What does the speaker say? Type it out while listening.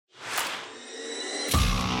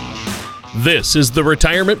This is the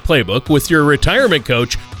Retirement Playbook with your retirement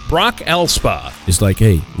coach, Brock Elspa. It's like,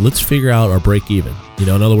 hey, let's figure out our break even. In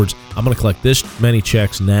other words, I'm going to collect this many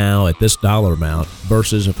checks now at this dollar amount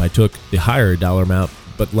versus if I took the higher dollar amount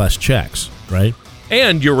but less checks, right?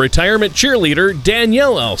 And your retirement cheerleader,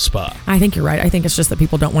 Danielle Elspa. I think you're right. I think it's just that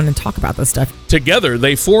people don't want to talk about this stuff. Together,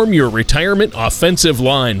 they form your retirement offensive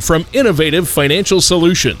line from Innovative Financial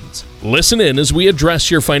Solutions. Listen in as we address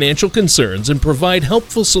your financial concerns and provide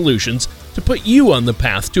helpful solutions to put you on the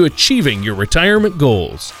path to achieving your retirement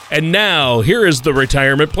goals. And now, here is the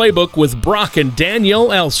Retirement Playbook with Brock and Danielle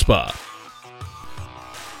Elspa.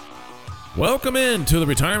 Welcome in to the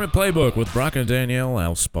Retirement Playbook with Brock and Danielle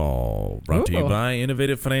Elspa. Brought to you by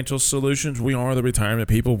Innovative Financial Solutions. We are the retirement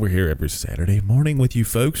people. We're here every Saturday morning with you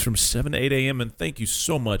folks from 7 to 8 a.m. And thank you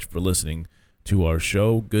so much for listening to our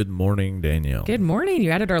show. Good morning, Danielle. Good morning.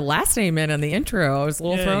 You added our last name in the intro. I was a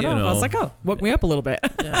little thrown off. I was like, oh, woke me up a little bit.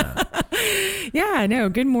 Yeah. Yeah, no,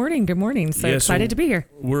 good morning. Good morning. So excited to be here.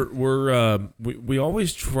 We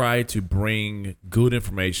always try to bring good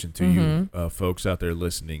information to you folks out there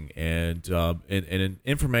listening, and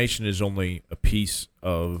information is only a piece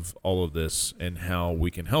of all of this and how we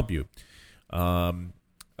can help you.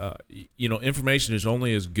 Information is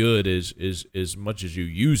only as good as much as you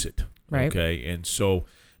use it. Right. Okay, and so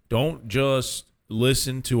don't just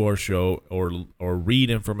listen to our show or read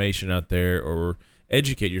information out there or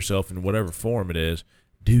educate yourself in whatever form it is.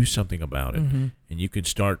 Do something about it. And you can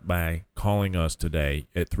start by calling us today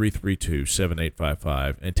at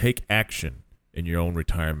 332-7855 and take action in your own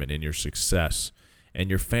retirement, in your success, and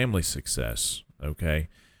your family's success, okay?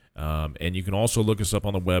 And you can also look us up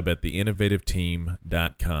on the web at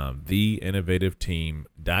theinnovativeteam.com,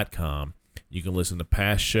 theinnovativeteam.com. You can listen to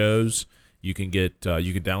past shows. You can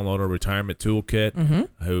download our retirement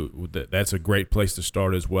toolkit. That's a great place to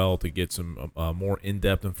start as well to get some more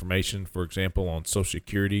in-depth information, for example, on Social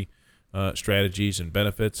Security strategies and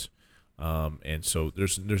benefits. And so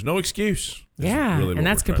there's no excuse. Really, and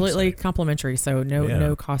that's completely complimentary, so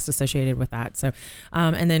no cost associated with that. So,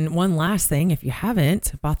 and then one last thing, if you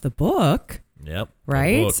haven't bought the book. Yep.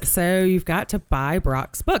 Right. So you've got to buy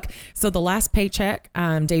Brock's book. So The Last Paycheck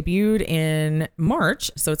debuted in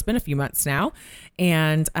March. So it's been a few months now,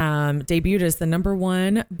 and debuted as the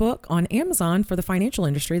 #1 book on Amazon for the financial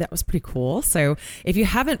industry. That was pretty cool. So if you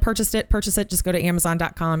haven't purchased it, Just go to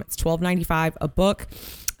Amazon.com. It's $12.95 a book.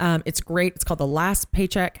 It's great. It's called The Last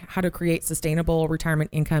Paycheck, How to Create Sustainable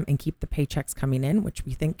Retirement Income and Keep the Paychecks Coming In, which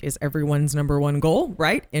we think is everyone's #1 goal,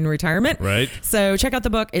 right? In retirement. Right. So check out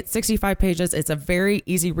the book. It's 65 pages. It's a very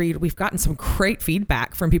easy read. We've gotten some great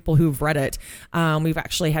feedback from people who've read it. We've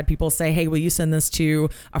actually had people say, hey, will you send this to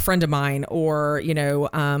a friend of mine? Or,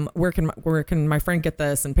 where can my friend get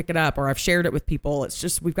this and pick it up? Or I've shared it with people. It's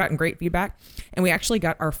just, we've gotten great feedback. And we actually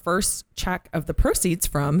got our first check of the proceeds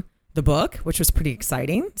from the book, which was pretty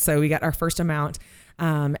exciting. So we got our first amount,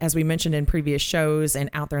 as we mentioned in previous shows and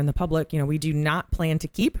out there in the public. We do not plan to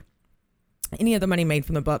keep any of the money made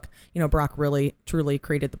from the book. Brock really, truly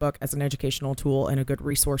created the book as an educational tool and a good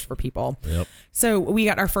resource for people. Yep. So we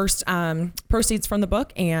got our first proceeds from the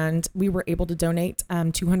book, and we were able to donate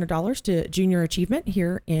 $200 to Junior Achievement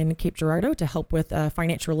here in Cape Girardeau to help with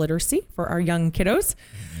financial literacy for our young kiddos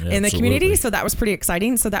in the community. So that was pretty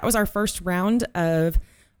exciting. So that was our first round of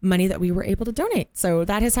money that we were able to donate. So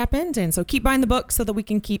that has happened. And so keep buying the book so that we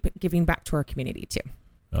can keep giving back to our community too.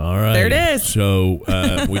 All right. There it is. So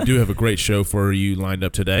we do have a great show for you lined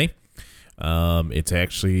up today. It's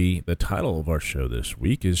actually, the title of our show this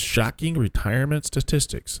week is Shocking Retirement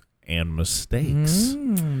Statistics and Mistakes.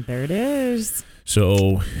 There it is.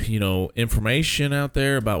 So, information out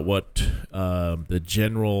there about what the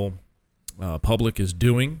general public is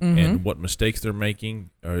doing and what mistakes they're making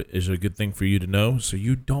is a good thing for you to know, so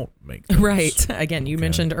you don't make those. Right. Again, you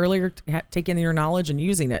mentioned earlier taking your knowledge and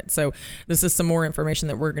using it. So this is some more information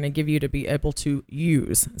that we're going to give you to be able to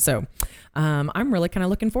use. So I'm really kind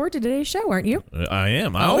of looking forward to today's show, aren't you? I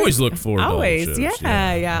am. I always look forward to all the shows.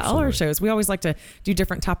 Yeah, all our shows. We always like to do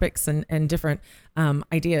different topics and different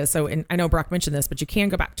ideas. So, and I know Brock mentioned this, but you can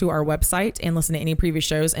go back to our website and listen to any previous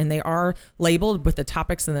shows, and they are labeled with the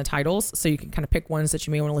topics and the titles, so you can kind of pick ones that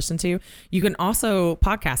you may want to listen to. You can also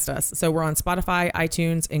podcast us. So we're on Spotify,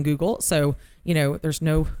 iTunes, and Google. So, there's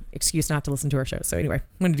no excuse not to listen to our show. So anyway,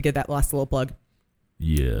 wanted to get that last little plug.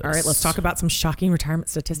 Yes. All right, let's talk about some shocking retirement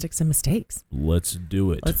statistics and mistakes. Let's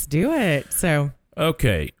do it. So,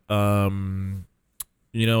 okay.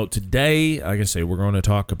 Today, like I say, we're going to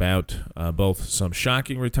talk about both some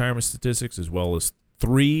shocking retirement statistics as well as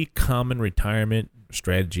 3 common retirement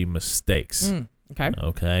strategy mistakes. Okay.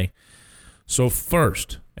 Okay. So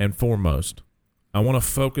first and foremost, I want to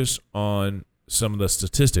focus on some of the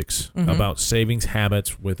statistics about savings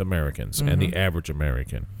habits with Americans and the average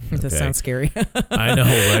American. That sounds scary. I know,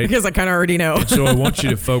 right? Because I kind of already know. And so I want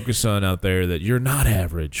you to focus on out there that you're not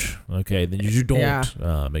average. Okay, then you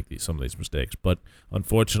don't make some of these mistakes. But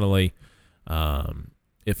unfortunately,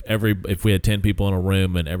 if we had 10 people in a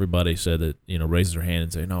room and everybody said that, raises their hand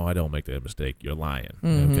and say, no, I don't make that mistake, you're lying.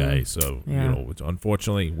 Okay, so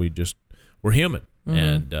unfortunately we're human,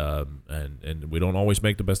 and we don't always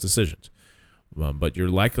make the best decisions. But you're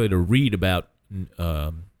likely to read about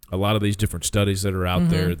a lot of these different studies that are out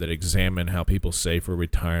there that examine how people save for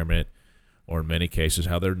retirement, or in many cases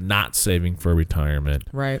how they're not saving for retirement.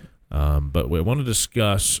 Right. But we want to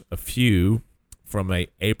discuss a few from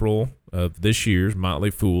April of this year's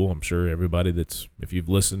Motley Fool. I'm sure everybody if you've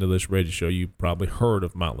listened to this radio show, you've probably heard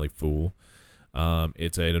of Motley Fool.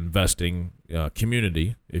 It's an investing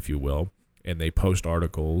community, if you will, and they post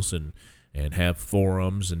articles and have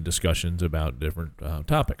forums and discussions about different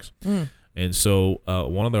topics. And so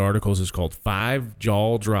one of the articles is called 5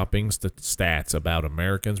 Jaw-Dropping Stats About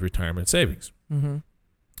Americans' Retirement Savings. And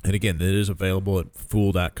again, it is available at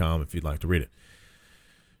fool.com if you'd like to read it.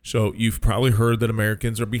 So you've probably heard that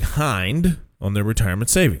Americans are behind on their retirement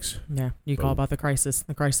savings. Yeah, you call about the crisis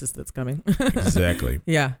that's coming. Exactly.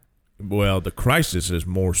 Yeah. Well, the crisis is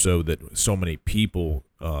more so that so many people,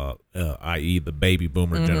 i.e. the baby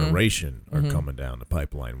boomer generation, are coming down the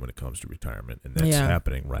pipeline when it comes to retirement. And that's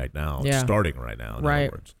happening right now. It's starting right now, in other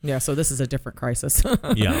words. Yeah, so this is a different crisis.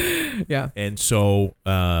 Yeah. And so,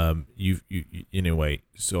 anyway,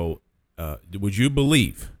 would you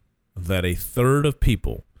believe that a third of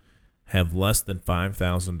people have less than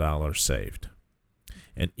 $5,000 saved?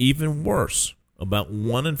 And even worse, about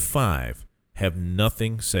 1 in 5 have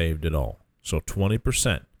nothing saved at all. So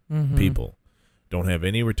 20% people don't have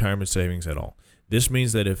any retirement savings at all. This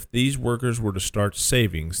means that if these workers were to start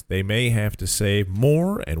savings, they may have to save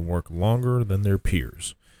more and work longer than their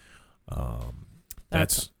peers.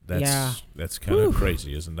 That's kind of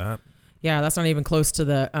crazy, isn't that? Yeah, that's not even close to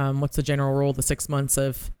the what's the general rule, the 6 months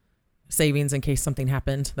of savings in case something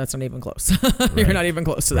happened. That's not even close. You're not even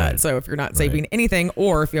close to that. So if you're not saving anything,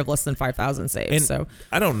 or if you have less than 5,000 saved. And so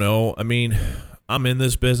I don't know. I mean, I'm in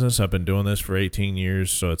this business. I've been doing this for 18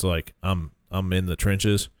 years. So it's like I'm in the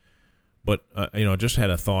trenches. But, I just had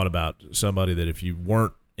a thought about somebody that if you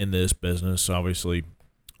weren't in this business, obviously,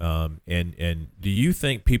 and do you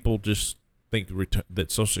think people just think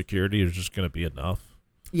that Social Security is just going to be enough?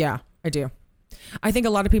 Yeah, I do. I think a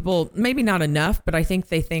lot of people, maybe not enough, but I think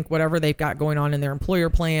they think whatever they've got going on in their employer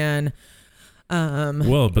plan.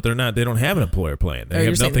 But they're not. They don't have an employer plan. They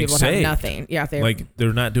have nothing saved. Have nothing. Yeah,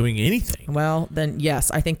 they're not doing anything. Well, then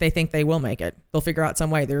yes, I think they will make it. They'll figure out some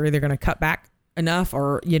way. They're either going to cut back enough,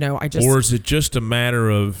 or or is it just a matter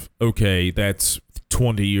of, okay, that's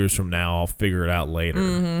 20 years from now, I'll figure it out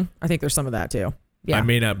later. I think there's some of that too. Yeah, I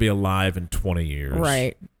may not be alive in 20 years.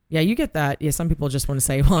 Right. Yeah, you get that. Yeah, some people just want to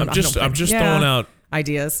say, well, I'm just throwing out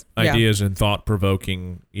ideas and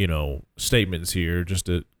thought-provoking, statements here.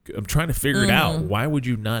 I'm trying to figure it out. Why would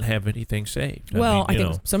you not have anything saved? I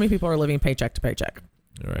think so many people are living paycheck to paycheck.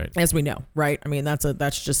 Right. As we know, right? I mean, that's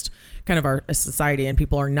just kind of our society, and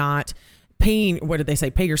people are not paying. What did they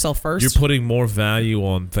say? Pay yourself first. You're putting more value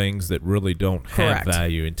on things that really don't have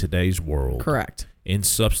value in today's world. Correct. In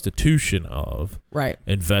substitution of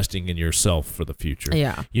investing in yourself for the future.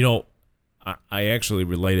 Yeah. I actually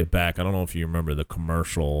related back. I don't know if you remember the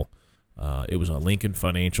commercial. It was a Lincoln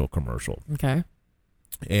Financial commercial. Okay.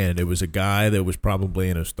 And it was a guy that was probably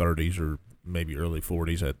in his 30s or maybe early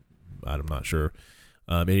 40s. I'm not sure.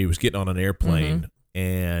 And he was getting on an airplane,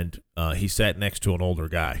 and he sat next to an older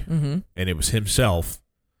guy. And it was himself,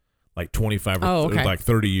 like 25 or like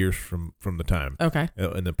 30 years from the time. Okay.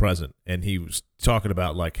 In the present. And he was talking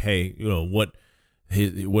about, like, hey, what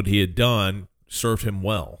he had done served him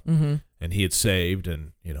well. And he had saved,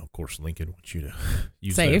 and of course Lincoln wants you to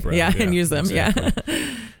use save, and use them, exactly.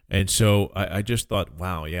 And so I just thought,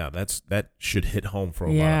 wow, that should hit home for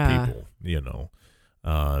a lot of people.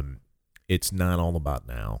 It's not all about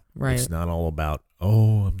now. Right. It's not all about,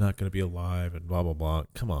 I'm not going to be alive and blah blah blah.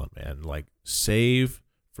 Come on, man. Like, save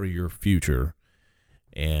for your future.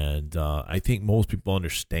 And I think most people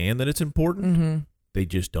understand that it's important. They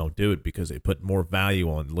just don't do it because they put more value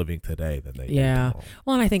on living today than they do tomorrow.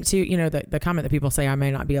 Well, and I think too, the comment that people say, I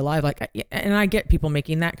may not be alive, and I get people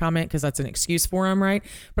making that comment because that's an excuse for them, right?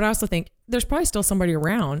 But I also think there's probably still somebody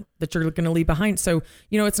around that you're going to leave behind. So,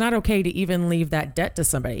 it's not okay to even leave that debt to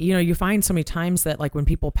somebody. You find so many times that, like, when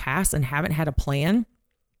people pass and haven't had a plan,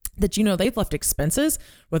 that, they've left expenses,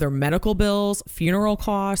 whether medical bills, funeral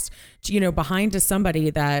costs, behind to somebody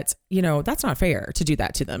that that's not fair to do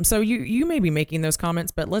that to them. So you may be making those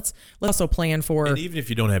comments, but let's also plan for. And even if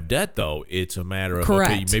you don't have debt, though, it's a matter of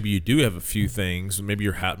Correct. Okay, maybe you do have a few things. Maybe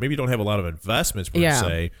you don't have a lot of investments per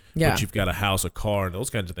se, but you've got a house, a car, and those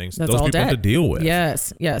kinds of things. That's those all people debt. have to deal with.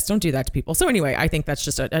 Yes. Don't do that to people. So anyway, I think that's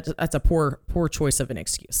just that's a poor choice of an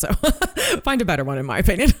excuse. So find a better one, in my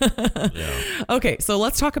opinion. Okay, so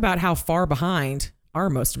let's talk about how far behind are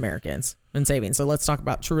most Americans in savings. So let's talk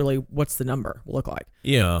about truly what's the number look like.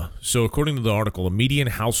 Yeah. So according to the article, a median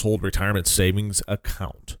household retirement savings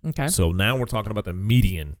account. Okay. So now we're talking about the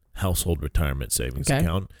median household retirement savings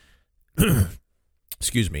account.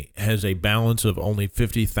 Excuse me, has a balance of only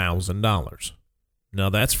 $50,000. Now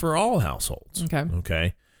that's for all households.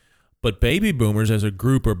 Okay. But baby boomers as a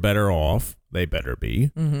group are better off. They better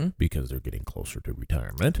be because they're getting closer to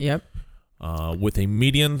retirement. Yep. With a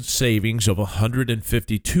median savings of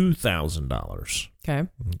 $152,000.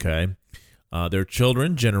 Okay. Their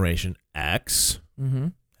children, Generation X.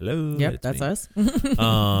 Hello. Yep, that's us.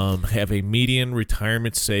 Have a median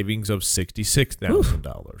retirement savings of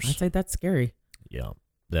 $66,000. I'd say that's scary. Yeah.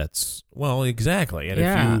 That's exactly. And if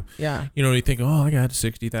you think, I got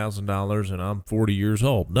 $60,000 and I'm 40 years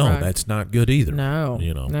old. No, that's not good either. No.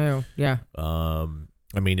 No. Yeah.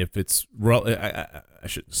 I mean, if it's I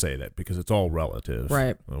shouldn't say that because it's all relative,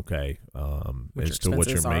 right? Okay, as to what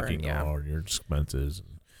you're making or your expenses.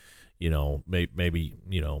 Maybe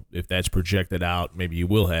if that's projected out, maybe you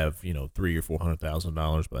will have $300,000 or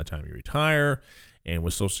 $400,000 by the time you retire, and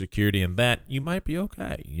with Social Security and that, you might be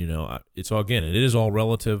okay. It's all it is all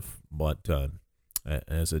relative, but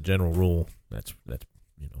as a general rule, that's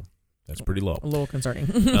pretty low. A little concerning.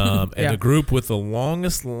 And the group with the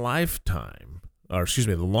longest the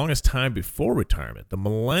longest time before retirement, the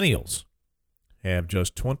millennials, have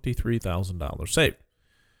just $23,000 saved.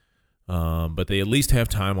 But they at least have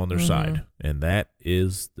time on their side. And that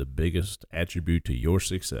is the biggest attribute to your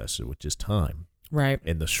success, which is time. Right.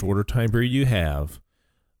 And the shorter time period you have,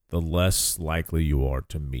 the less likely you are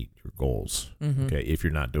to meet your goals. Okay, if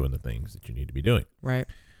you're not doing the things that you need to be doing. Right.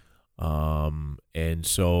 And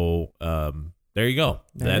so there you go.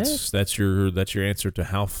 That's your answer to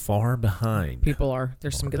how far behind people are.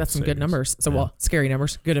 That's some good numbers. So scary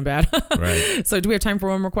numbers, good and bad. Right. So do we have time for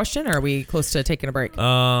one more question, or are we close to taking a break?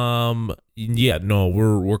 We're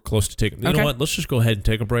close to taking. You know what? Let's just go ahead and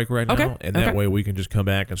take a break right now, and that way we can just come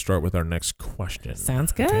back and start with our next question.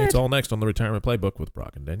 Sounds good. Okay, it's all next on the Retirement Playbook with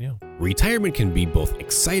Brock and Danielle. Retirement can be both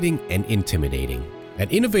exciting and intimidating.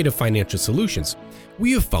 At Innovative Financial Solutions,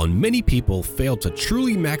 we have found many people fail to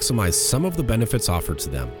truly maximize some of the benefits offered to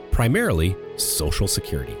them, primarily Social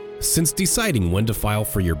Security. Since deciding when to file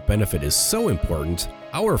for your benefit is so important,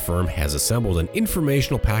 our firm has assembled an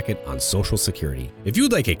informational packet on Social Security. If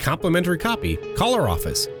you'd like a complimentary copy, call our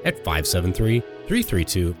office at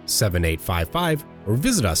 573-332-7855 or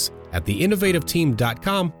visit us at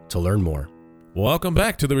theinnovativeteam.com to learn more. Welcome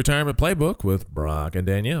back to the Retirement Playbook with Brock and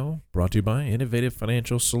Danielle, brought to you by Innovative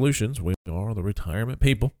Financial Solutions. We are the retirement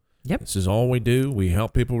people. Yep. This is all we do. We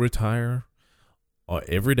help people retire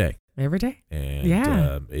every day. Every day.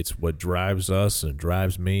 And it's what drives us and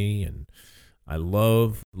drives me. And I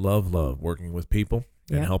love working with people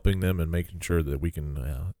and helping them and making sure that we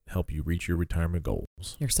can help you reach your retirement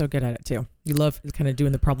goals. You're so good at it too. You love kind of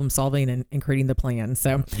doing the problem solving and creating the plan.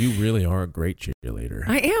 So you really are a great cheerleader.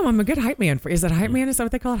 I am. I'm a good hype man. Is that hype man? Is that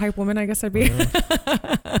what they call it? Hype woman? I guess I'd be.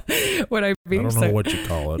 Would I be? I don't know what you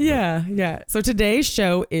call it. Yeah. So today's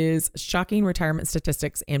show is shocking retirement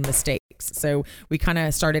statistics and mistakes. So we kind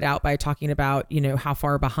of started out by talking about, how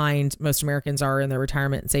far behind most Americans are in their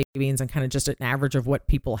retirement savings and kind of just an average of what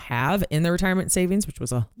people have in their retirement savings, which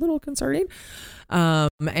was a little concerning.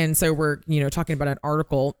 And so we're, talking about an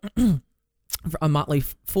article, a Motley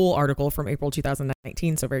Fool article from April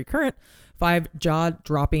 2019, so very current, 5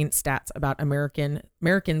 jaw-dropping stats about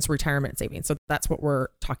Americans' retirement savings. So that's what we're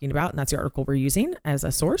talking about, and that's the article we're using as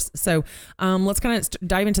a source. So let's kind of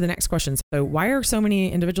dive into the next question. So why are so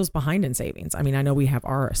many individuals behind in savings? I mean, I know we have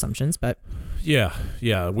our assumptions, but... Yeah.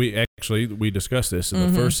 We discussed this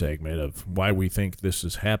in the first segment of why we think this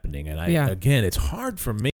is happening. And again, it's hard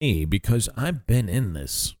for me because I've been in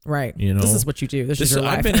this. Right. This is what you do. This is your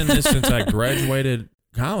life. I've been in this since I graduated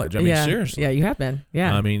college. I mean, seriously. Yeah, you have been.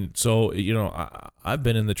 Yeah. I mean, so, I've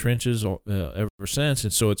been in the trenches ever since.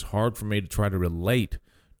 And so it's hard for me to try to relate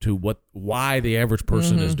to why the average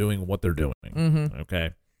person is doing what they're doing.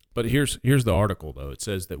 Okay. But here's the article, though. It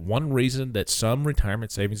says that one reason that some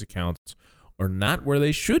retirement savings accounts are not where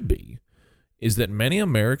they should be is that many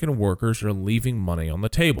American workers are leaving money on the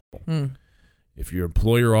table. If your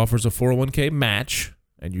employer offers a 401k match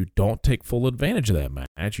and you don't take full advantage of that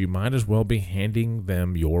match, you might as well be handing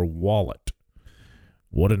them your wallet.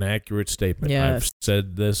 What an accurate statement. Yes. I've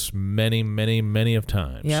said this many, many, many of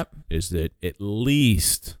times. Yep. Is that at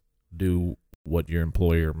least do what your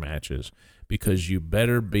employer matches, because you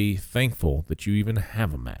better be thankful that you even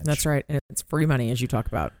have a match. That's right. And it's free money, as you talk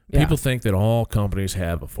about. Yeah. People think that all companies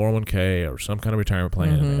have a 401k or some kind of retirement plan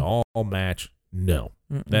and they all match. No,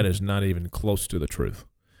 that is not even close to the truth.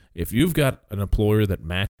 If you've got an employer that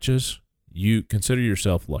matches, you consider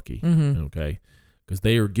yourself lucky, okay? Because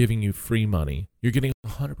they are giving you free money. You're getting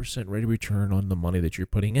 100% rate of return on the money that you're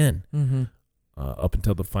putting in up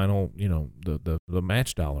until the final, the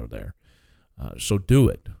match dollar there. So do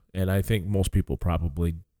it. And I think most people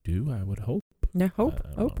probably do, I would hope. Yeah,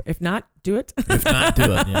 hope. If not, do it. If not,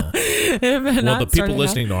 do it, yeah. Well, the people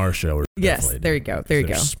listening to our show are yes, there you go. There you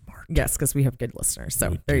go. Smart. Yes, because we have good listeners.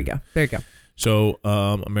 So there you go. There you go. So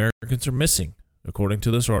Americans are missing, according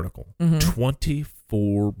to this article,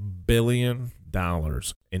 $24 billion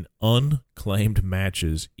in unclaimed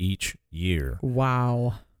matches each year.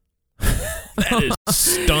 Wow. That is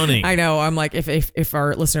stunning. I know. I'm like, if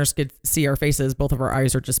our listeners could see our faces, both of our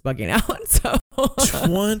eyes are just bugging out. So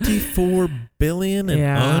 $24 billion in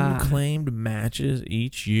unclaimed matches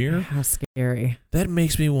each year. How scary. That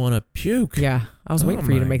makes me want to puke. Yeah. I was waiting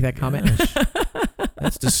for you to make that comment.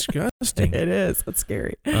 That's disgusting. It is. That's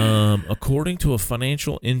scary. According to a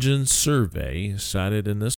Financial Engine survey cited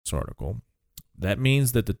in this article, that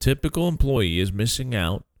means that the typical employee is missing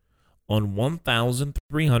out on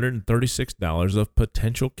 $1,336 of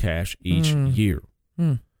potential cash each year.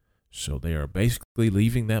 So they are basically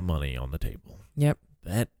leaving that money on the table. Yep.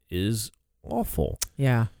 That is awful.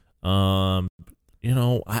 Yeah. I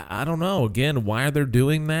don't know. Again, why they're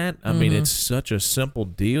doing that? I mean, it's such a simple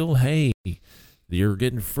deal. Hey, you're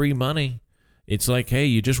getting free money. It's like, hey,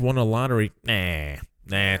 you just won a lottery. Nah,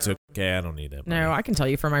 it's okay. I don't need that money. No, I can tell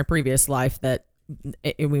you from my previous life that,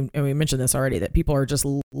 we mentioned this already, that people are just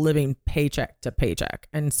living paycheck to paycheck.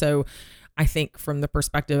 And so I think from the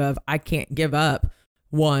perspective of, I can't give up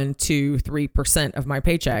 1, 2, 3% of my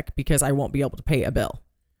paycheck because I won't be able to pay a bill.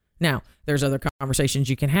 Now, there's other conversations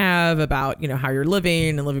you can have about, how you're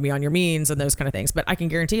living and living beyond your means and those kind of things. But I can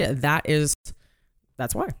guarantee you that's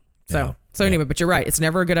why. So anyway, but you're right. It's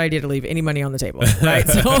never a good idea to leave any money on the table, right?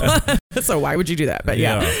 So why would you do that? But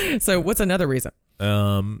yeah. So what's another reason?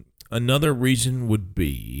 Another reason would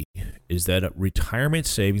be is that retirement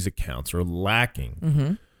savings accounts are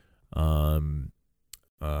lacking.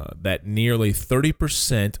 That nearly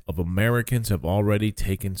 30% of Americans have already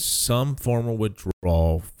taken some form of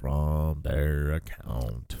withdrawal from their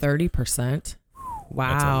account. 30%? Wow.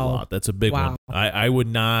 That's a lot. That's a big one. I would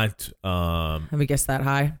not. Have we guessed that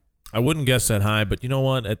high? I wouldn't guess that high, but you know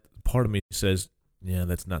what? Part of me says, yeah,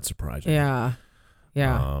 that's not surprising. Yeah.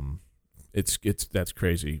 That's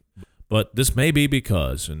crazy. But this may be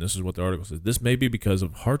because, and this is what the article says, this may be because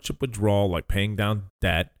of hardship withdrawal, like paying down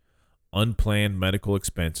debt, unplanned medical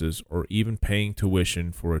expenses, or even paying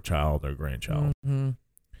tuition for a child or grandchild.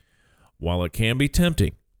 While it can be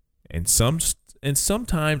tempting and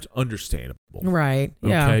sometimes understandable. Right.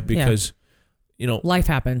 Yeah. Okay. Because, life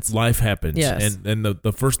happens. Yes. And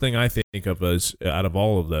the first thing I think of as out of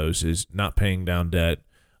all of those is not paying down debt,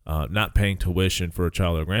 not paying tuition for a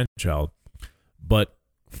child or grandchild, but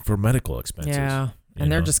for medical expenses. Yeah.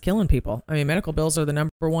 And they're just killing people. I mean, medical bills are the number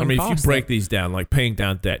one cost. If you break these down, like paying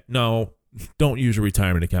down debt, no, don't use a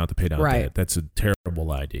retirement account to pay down debt. That's a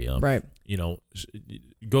terrible idea. Right.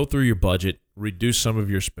 Go through your budget, reduce some of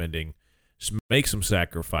your spending, make some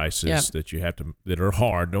sacrifices that you have to, that are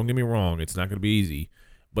hard. Don't get me wrong. It's not going to be easy,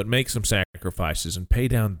 but make some sacrifices and pay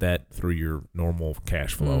down debt through your normal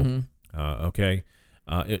cash flow. Okay.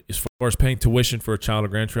 As far as paying tuition for a child or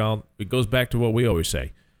grandchild, it goes back to what we always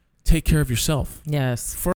say. Take care of yourself.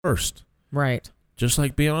 Yes. First. Right. Just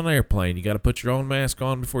like being on an airplane, you got to put your own mask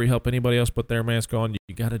on before you help anybody else put their mask on.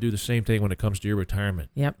 You got to do the same thing when it comes to your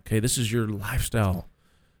retirement. Yep. Okay, this is your lifestyle.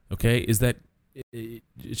 Okay, it's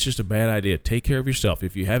just a bad idea. Take care of yourself.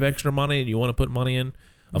 If you have extra money and you want to put money in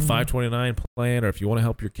a 529 plan, or if you want to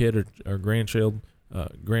help your kid or grandchild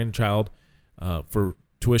for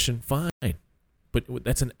tuition, fine. But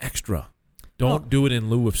that's an extra. Don't do it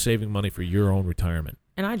in lieu of saving money for your own retirement.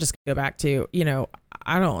 And I just go back to,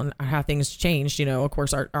 I don't know how things changed. Of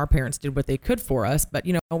course, our parents did what they could for us, but,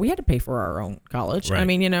 we had to pay for our own college. Right. I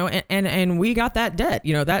mean, and we got that debt,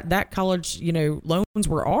 that college, loans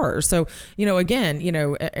were ours. So, again,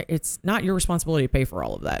 it's not your responsibility to pay for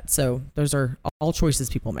all of that. So those are all choices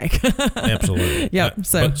people make. Absolutely. Yeah.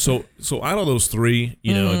 So out of those three,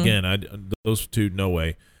 again, those two, no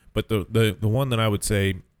way. But the one that I would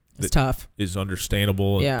say It's tough. Is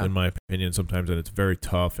understandable Yeah. in my opinion sometimes, and it's very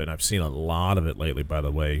tough, and I've seen a lot of it lately, by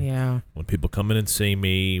the way. Yeah. When people come in and see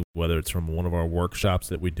me, whether it's from one of our workshops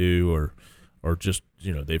that we do or just,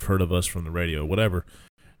 they've heard of us from the radio, whatever,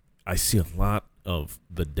 I see a lot of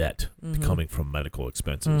the debt coming from medical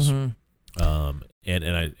expenses. And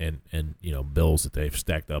bills that they've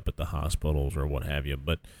stacked up at the hospitals or what have you.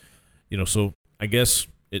 But, so I guess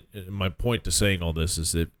my point to saying all this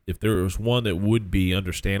is that if there was one that would be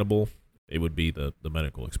understandable, it would be the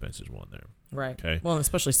medical expenses one there. Right. Okay. Well,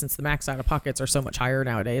 especially since the max out of pockets are so much higher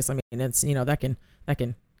nowadays. I mean, it's, that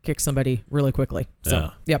can kick somebody really quickly. So, Yeah.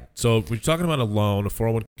 Yep. So if we're talking about a loan, a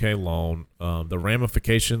 401k loan, the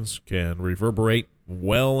ramifications can reverberate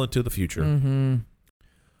well into the future. Mm-hmm.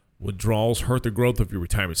 Withdrawals hurt the growth of your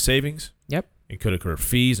retirement savings. Yep. It could occur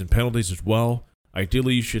fees and penalties as well.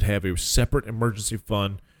 Ideally, you should have a separate emergency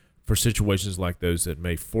fund for situations like those that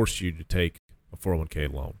may force you to take a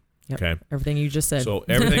 401k loan. Yep. Okay. Everything you just said. So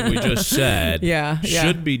everything we just said Yeah.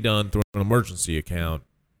 should be done through an emergency account.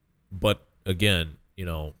 But again,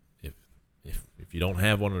 if you don't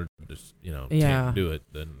have one or just can't do it,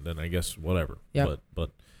 then I guess whatever. Yep.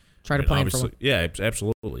 But Try to plan for obviously, one. yeah,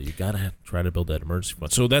 absolutely. You gotta try to build that emergency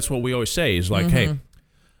fund. So that's what we always say is like, hey,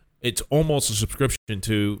 it's almost a subscription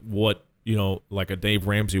to what like a Dave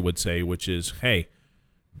Ramsey would say, which is, hey,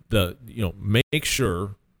 make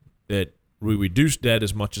sure that we reduce debt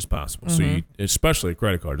as much as possible. So you, especially a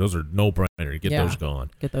credit card, those are no brainer. Get those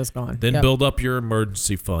gone. Get those gone. Then build up your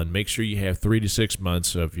emergency fund. Make sure you have 3 to 6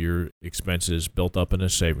 months of your expenses built up in a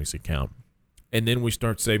savings account. And then we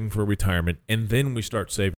start saving for retirement. And then we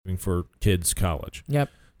start saving for kids' college. Yep.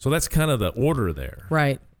 So that's kind of the order there.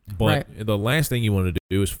 Right. But the last thing you want to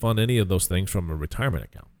do is fund any of those things from a retirement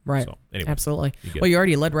account. Right. So, anyway, Absolutely. You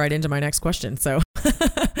already led right into my next question. So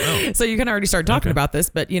so you can already start talking about this,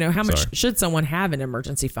 but how much should someone have an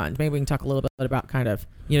emergency fund? Maybe we can talk a little bit about kind of,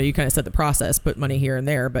 you kind of said the process, put money here and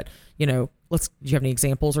there, but do you have any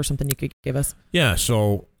examples or something you could give us? Yeah.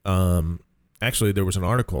 So actually there was an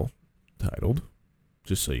article titled,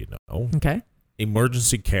 just so you know, Okay.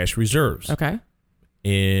 Emergency Cash Reserves. Okay.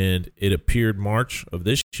 And it appeared March of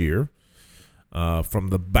this year from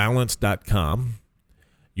thebalance.com.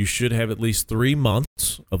 You should have at least 3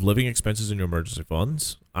 months of living expenses in your emergency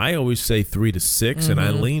funds. I always say 3 to 6, and I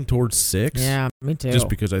lean towards 6. Yeah, me too. Just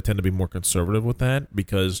because I tend to be more conservative with that.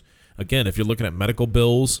 Because, again, if you're looking at medical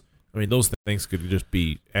bills, I mean, those things could just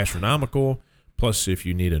be astronomical. Plus, if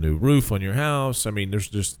you need a new roof on your house, I mean, there's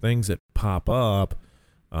just things that pop up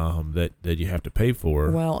that you have to pay for.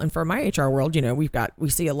 Well, and for my HR world, we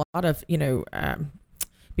see a lot of,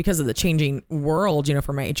 because of the changing world,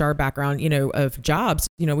 from my HR background, of jobs,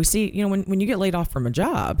 we see, when you get laid off from a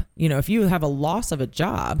job, if you have a loss of a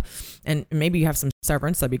job and maybe you have some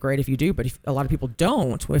severance, that'd be great if you do, but if a lot of people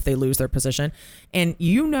don't, if they lose their position, and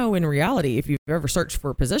in reality, if you've ever searched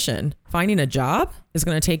for a position, finding a job is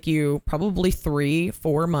going to take you probably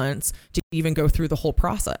 3-4 months to even go through the whole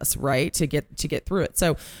process, right? To get through it.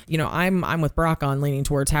 So, I'm with Brock on leaning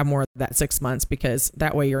towards have more of that 6 months, because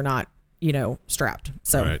that way you're not, strapped.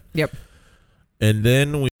 So, right. Yep. And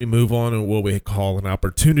then we move on to what we call an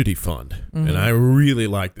opportunity fund. And I really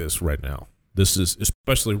like this right now. This is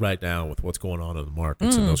especially right now with what's going on in the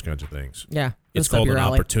markets and those kinds of things. Yeah. It's called an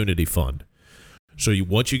opportunity fund. So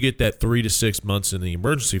once you get that 3 to 6 months in the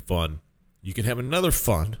emergency fund, you can have another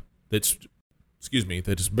fund that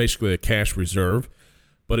is basically a cash reserve,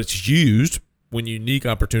 but it's used when unique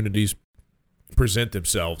opportunities present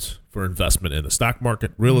themselves for investment in the stock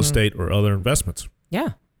market, real estate, or other investments.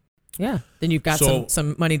 Yeah. Yeah. Then you've got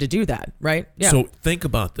some money to do that, right? Yeah. So think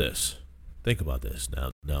about this.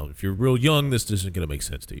 Now, if you're real young, this isn't going to make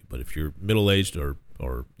sense to you. But if you're middle-aged or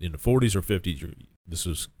in the 40s or 50s, this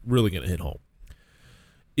is really going to hit home.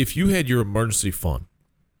 If you had your emergency fund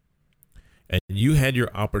and you had your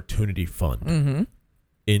opportunity fund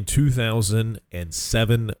in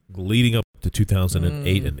 2007 leading up to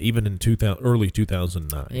 2008 and even in early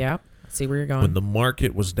 2009. Yeah. See where you're going. When the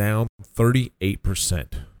market was down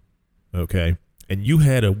 38%. Okay. And you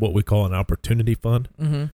had what we call an opportunity fund.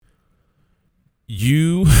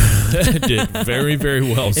 You did very, very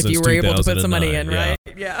well since 2009. If you were able to put some money in, right?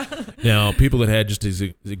 Yeah. Now, people that had just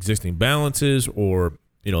existing balances or,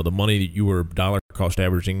 the money that you were dollar cost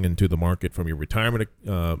averaging into the market from your retirement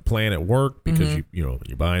plan at work because you're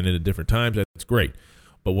buying it at different times, that's great.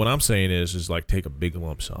 But what I'm saying is like take a big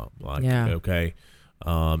lump sum. Okay.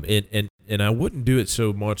 And I wouldn't do it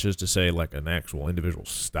so much as to say like an actual individual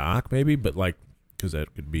stock maybe, but like, because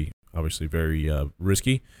that could be obviously very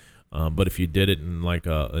risky. But if you did it in like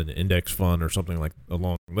an index fund or something like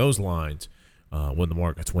along those lines, when the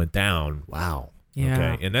markets went down, wow,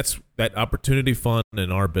 Yeah. Okay. And that opportunity fund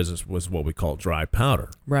in our business was what we call dry powder.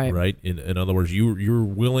 Right. Right. In other words, you're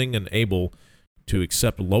willing and able to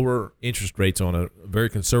accept lower interest rates on a very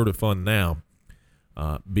conservative fund now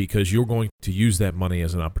because you're going to use that money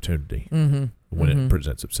as an opportunity when it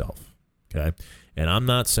presents itself. Okay. And I'm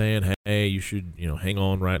not saying, hey, you should, hang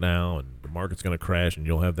on right now and the market's going to crash and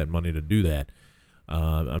you'll have that money to do that.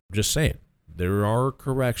 I'm just saying there are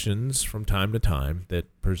corrections from time to time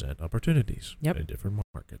that present opportunities in different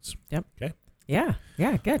markets. Yep. Okay. Yeah.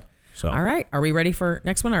 Yeah. Good. So, all right. Are we ready for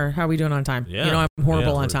next one, or how are we doing on time? Yeah. I'm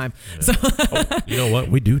horrible on time. Yeah. So you know what?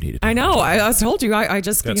 We do need it. I know. I told you. I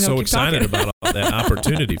just got keep so excited talking. about that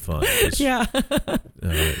opportunity fund. It's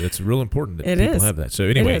real important that people have that. So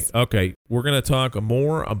anyway, okay, we're going to talk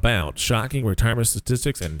more about shocking retirement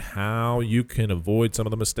statistics and how you can avoid some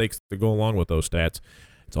of the mistakes that go along with those stats.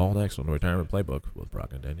 It's all next on the Retirement Playbook with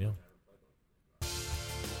Brock and Danielle.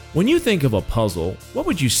 When you think of a puzzle, what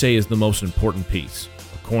would you say is the most important piece?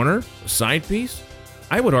 A corner? A side piece?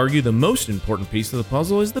 I would argue the most important piece of the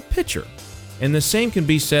puzzle is the picture. And the same can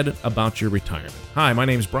be said about your retirement. Hi, my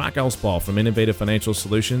name is Brock Elspaugh from Innovative Financial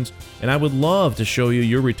Solutions, and I would love to show you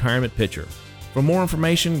your retirement picture. For more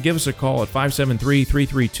information, give us a call at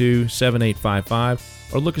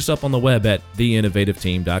 573-332-7855 or look us up on the web at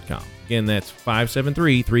theinnovativeteam.com. Again, that's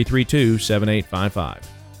 573-332-7855.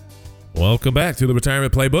 Welcome back to the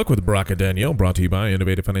Retirement Playbook with Brock and Danielle, brought to you by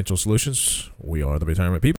Innovative Financial Solutions. We are the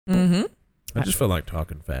retirement people. Mm-hmm. I just feel like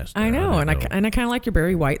talking fast. I know, and I kind of like your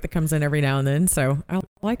Barry White that comes in every now and then, so I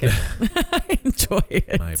like it. I enjoy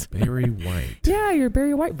it. My Barry White. Yeah, your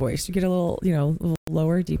Barry White voice. You get a little, a little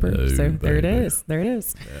lower, deeper. Oh, so there it baby. is. There it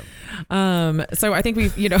is. Yeah. So I think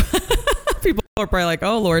we've, people are probably like,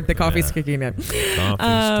 oh Lord, the coffee's kicking in.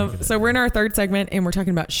 So we're in our third segment, and we're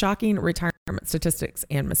talking about shocking retirement statistics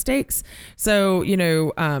and mistakes. So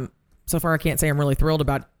so far I can't say I'm really thrilled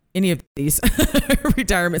about any of these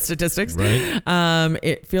retirement statistics. Right.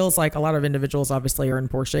 It feels like a lot of individuals obviously are in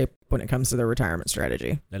poor shape when it comes to their retirement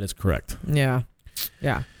strategy. That is correct. Yeah.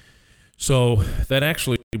 Yeah. So that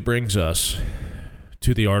actually brings us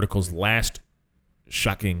to the article's last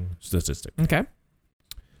shocking statistic. Okay.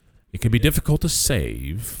 It can be difficult to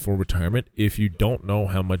save for retirement if you don't know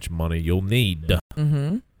how much money you'll need.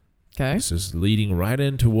 Mm-hmm. Okay. This is leading right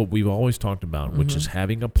into what we've always talked about, which is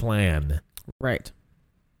having a plan. Right.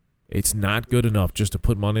 It's not good enough just to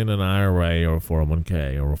put money in an IRA or a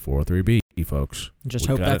 401k or a 403b, folks. Just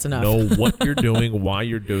We hope gotta that's enough. Know what you're doing, why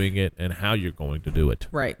you're doing it, and how you're going to do it.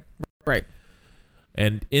 Right. Right.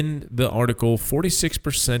 And in the article,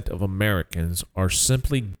 46% of Americans are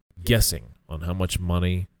simply guessing on how much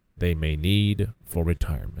money they may need for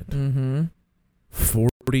retirement. Mm-hmm.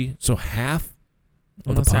 So half of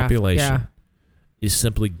Almost the half, population yeah. is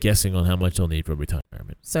simply guessing on how much they'll need for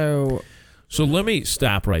retirement. So let me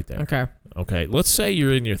stop right there. okay. Okay, let's say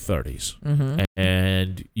you're in your 30s Mm-hmm.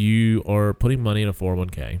 and you are putting money in a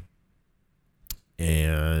 401k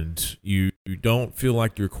and you don't feel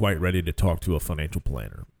like you're quite ready to talk to a financial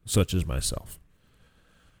planner, such as myself.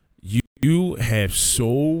 You have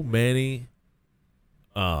so many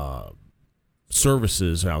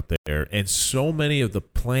services out there, and so many of the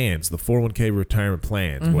plans, the 401k retirement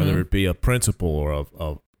plans, whether it be a Principal or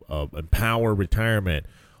of Empower Retirement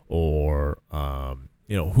or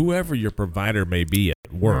whoever your provider may be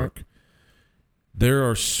at work, there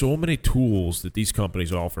are so many tools that these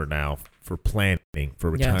companies offer now for planning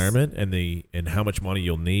for retirement and how much money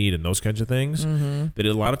you'll need and those kinds of things. That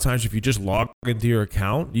a lot of times, if you just log into your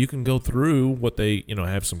account, you can go through what they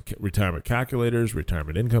have some retirement calculators,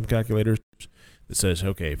 retirement income calculators that says,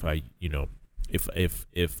 okay, if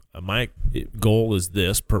my goal is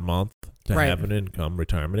this per month to have an income,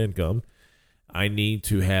 retirement income, I need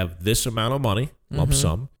to have this amount of money, lump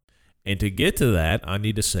sum, and to get to that, I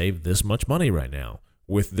need to save this much money right now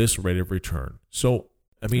with this rate of return. So,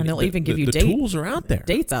 I mean, And they'll even give you the tools are out there.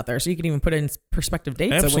 Dates out there, so you can even put in perspective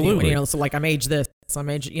dates. Absolutely. So so like I'm age this, I'm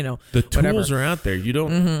age, The whatever. tools are out there. You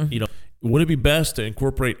don't, would it be best to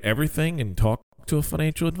incorporate everything and talk to a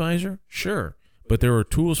financial advisor? Sure. But there are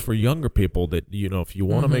tools for younger people that, if you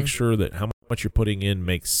want to make sure that how much you're putting in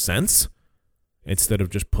makes sense instead of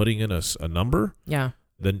just putting in a number, Yeah.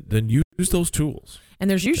 then use those tools. And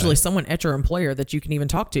there's usually someone at your employer that you can even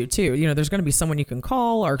talk to too. There's going to be someone you can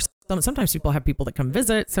call, or sometimes people have people that come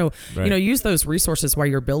visit. So, use those resources while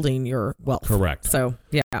you're building your wealth. Correct. So,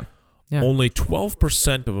 yeah. Only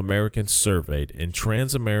 12% of Americans surveyed in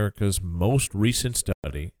Transamerica's most recent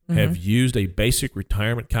study have used a basic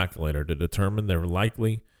retirement calculator to determine their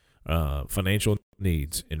likely financial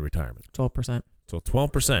needs in retirement. 12%. So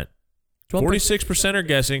 12%. 46% are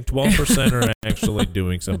guessing, 12% are actually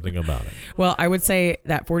doing something about it. Well, I would say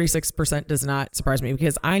that 46% does not surprise me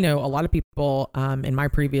because I know a lot of people in my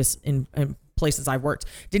previous in places I've worked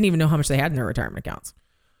didn't even know how much they had in their retirement accounts.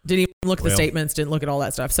 Didn't even look at the statements, didn't look at all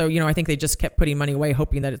that stuff. So, I think they just kept putting money away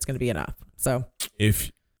hoping that it's going to be enough. So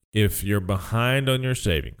if you're behind on your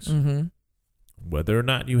savings, whether or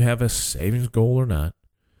not you have a savings goal or not,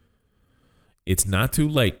 it's not too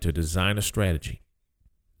late to design a strategy.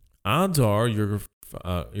 Odds are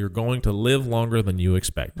you're going to live longer than you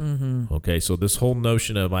expect. Okay, so this whole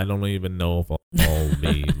notion of I don't even know if I'll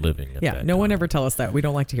be living at that no one time. ever tell us that. We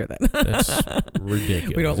don't like to hear that. That's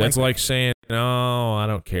ridiculous. We don't That's like like saying, no, I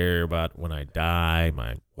don't care about when I die.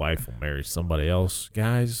 My wife will marry somebody else.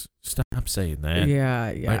 Guys, stop saying that.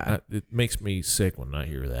 Yeah. It makes me sick when I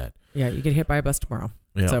hear that. Yeah, you get hit by a bus tomorrow.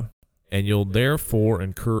 Yeah. So, and you'll therefore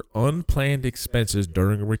incur unplanned expenses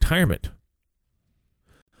during retirement.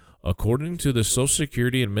 According to the Social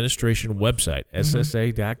Security Administration website,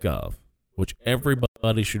 SSA.gov, which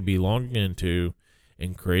everybody should be logging into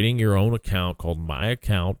and creating your own account called My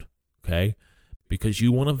Account, okay, because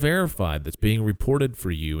you want to verify that's being reported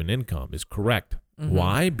for you and income is correct.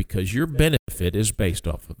 Why? Because your benefit is based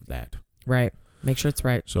off of that. right. Make sure it's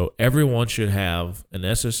right. So everyone should have an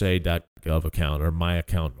SSA.gov account or My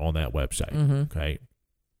Account on that website, okay?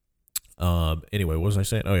 Anyway, what was I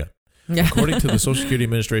saying? Oh, yeah. According to the Social Security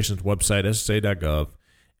Administration's website, SSA.gov,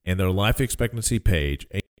 and their life expectancy page,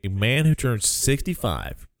 a man who turns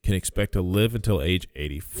 65 can expect to live until age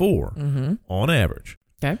 84 on average.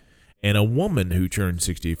 Okay. And a woman who turns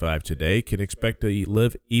 65 today can expect to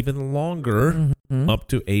live even longer, up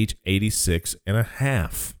to age 86 and a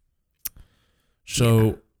half.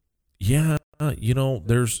 So,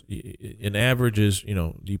 there's an average is,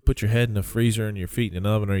 do you put your head in the freezer and your feet in an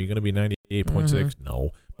oven? Are you going to be 98.6? No.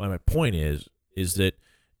 My point is that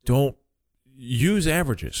don't use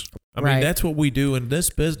averages. I mean, that's what we do in this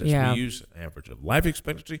business. Yeah. We use an average of life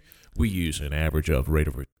expectancy. We use an average of rate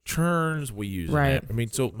of returns. We use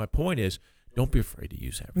so my point is, don't be afraid to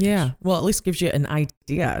use averages. Yeah. Well, at least gives you an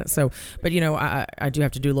idea. So, but I do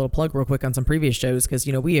have to do a little plug real quick on some previous shows because,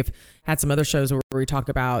 we have had some other shows where we talk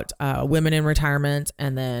about women in retirement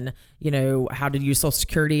and then, how to use Social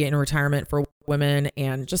Security in retirement for women.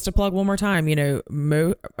 And just to plug one more time, I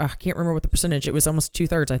can't remember what the percentage, it was almost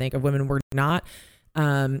 2/3, I think, of women were not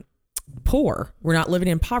poor. We're not living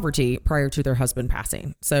in poverty prior to their husband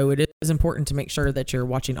passing. So it is important to make sure that you're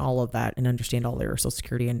watching all of that and understand all their Social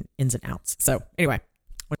Security and ins and outs. So anyway,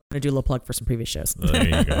 I'm going to do a little plug for some previous shows. There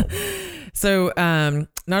you go. So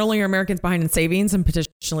not only are Americans behind in savings and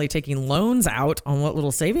potentially taking loans out on what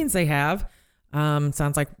little savings they have,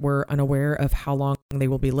 sounds like we're unaware of how long they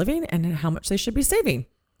will be living and how much they should be saving.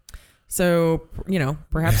 So,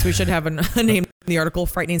 perhaps we should have a name in the article,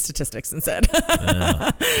 Frightening Statistics, instead.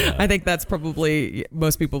 Yeah. I think that's probably,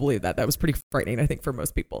 most people believe that. That was pretty frightening, I think, for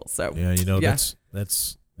most people. So that's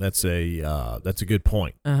a good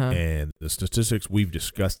point. And the statistics we've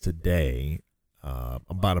discussed today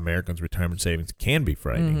about Americans' retirement savings can be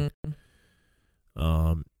frightening.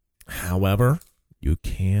 However, you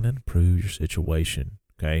can improve your situation,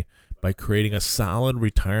 okay, by creating a solid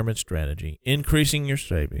retirement strategy, increasing your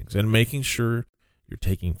savings, and making sure you're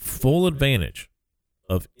taking full advantage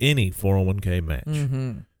of any 401k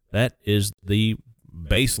match. That is the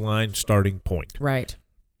baseline starting point. Right.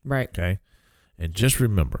 Okay. And just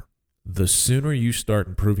remember, the sooner you start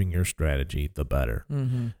improving your strategy, the better.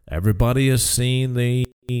 Everybody has seen the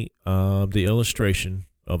illustration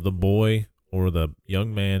of the boy or the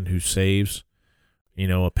young man who saves,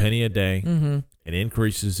 a penny a day and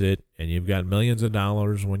increases it, and you've got millions of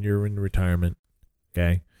dollars when you're in retirement.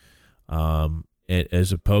 Okay.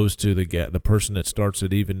 As opposed to the person that starts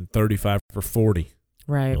at even 35 or 40.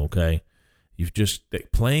 Right. Okay.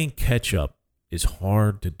 Playing catch up is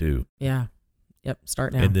hard to do. Yeah. Yep.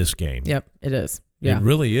 Start now. In this game. Yep. It is. Yeah. It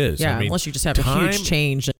really is. Yeah. I mean, unless you just have a huge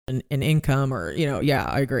change in income or,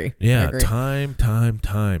 I agree. Yeah. I agree.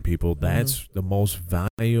 Time, people. That's the most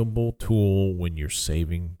valuable tool when you're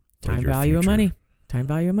saving for Time your value of future. money. Time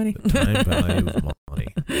value of money. Time value of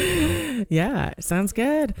money. Yeah, sounds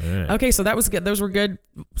good. Right. Okay, so that was good. Those were good,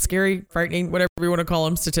 scary, frightening, whatever you want to call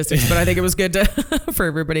them, statistics. But I think it was good for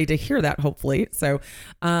everybody to hear that, hopefully. So,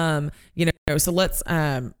 so let's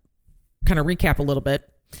kind of recap a little bit.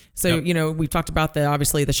 So, we talked about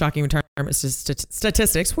obviously the shocking retirement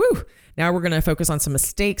statistics. Woo! Now we're going to focus on some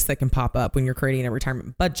mistakes that can pop up when you're creating a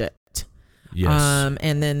retirement budget. Yes.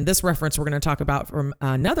 And then this reference we're going to talk about from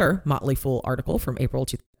another Motley Fool article from April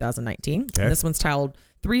 2019. Okay. And this one's titled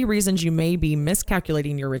 3 Reasons You May Be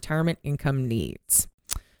Miscalculating Your Retirement Income Needs.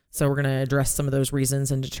 So we're going to address some of those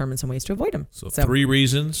reasons and determine some ways to avoid them. So 3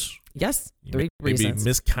 reasons. Yes, You 3 may be reasons.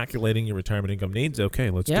 miscalculating your retirement income needs. Okay,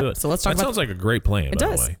 let's do it. So let's talk that about. sounds like a great plan. It by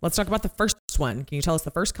does. the way. Let's talk about the first one. Can you tell us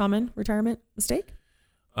the first common retirement mistake?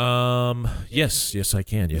 Yes, I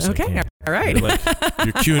can. Yes, Okay, I can. all right.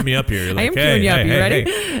 You're queuing me up here. You're I like, am queuing you up. You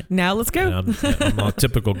ready? hey. Now let's go. I'm a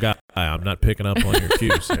typical guy. I'm not picking up on your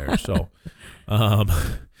cues there. So,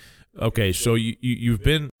 okay. So you've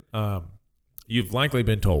been, you've likely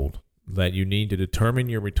been told that you need to determine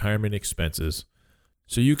your retirement expenses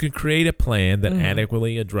so you can create a plan that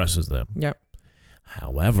adequately addresses them. Yep.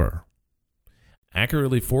 However,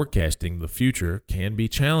 accurately forecasting the future can be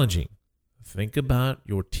challenging. Think about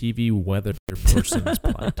your TV weather person's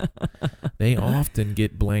plight. They often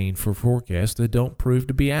get blamed for forecasts that don't prove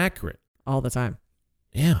to be accurate. All the time.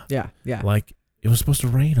 Yeah. Yeah. Like it was supposed to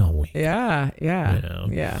rain all week. Yeah. You know?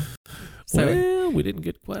 Yeah. So Well, we didn't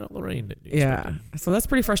get quite all the rain that we expected. So that's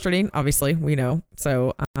pretty frustrating. Obviously, we know.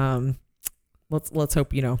 So let's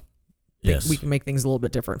hope Yes. we can make things a little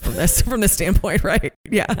bit different from this standpoint, right?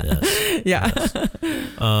 Yeah. Yes.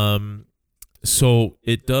 Yeah. So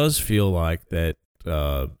it does feel like that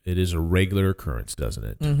it is a regular occurrence, doesn't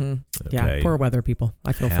it? Mm-hmm. Yeah. Okay. Poor weather people.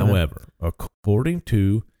 I feel for them. However, according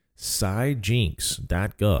to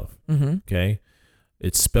SciJinx.gov, okay,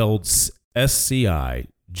 it's spelled SCI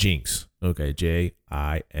Jinx, okay,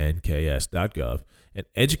 JINKS.gov, an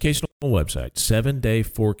educational website. 7-day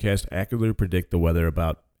forecast accurately predict the weather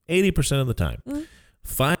about 80% of the time.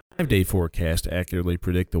 5-day forecast accurately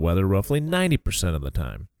predict the weather roughly 90% of the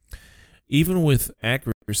time. Even with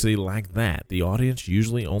accuracy like that, the audience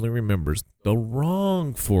usually only remembers the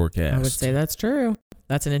wrong forecast. I would say that's true.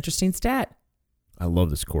 That's an interesting stat. I love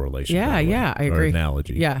this correlation. Yeah, by the way, yeah, I or agree.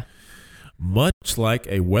 Analogy. Yeah. Much like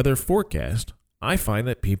a weather forecast, I find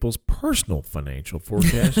that people's personal financial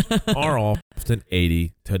forecasts are often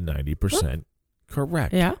 80 to 90%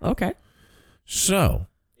 correct. Yeah. Okay. So,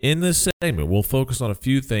 in this segment, we'll focus on a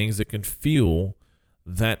few things that can fuel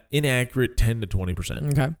that inaccurate 10 to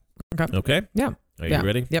 20%. Okay. Okay. Okay? Yeah. Are you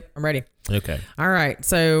ready? Yep. I'm ready. Okay. All right.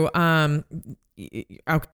 So, okay,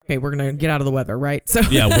 we're gonna get out of the weather, right? So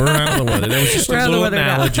Yeah, we're out of the weather. That was just We're a out of the little weather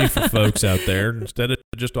now. analogy for folks out there. Instead of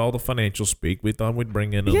just all the financial speak, we thought we'd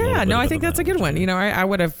bring in a little yeah, bit no, of I an think that's a good one. analogy. I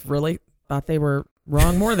would have really thought they were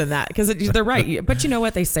wrong more than that because they're right. But you know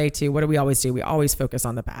what they say too? What do we always do? We always focus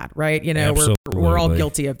on the bad, right? We're all Absolutely.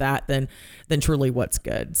 guilty of that than truly what's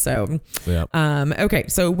good. So, Yeah. okay.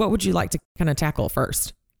 So what would you like to kind of tackle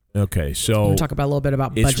first? Okay, so We'll talk about a little bit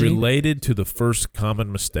about it's budgeting. related to the first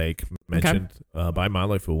common mistake mentioned by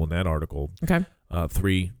Motley Fool in that article. Okay.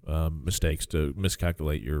 3 mistakes to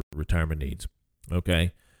miscalculate your retirement needs.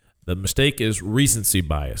 Okay. The mistake is recency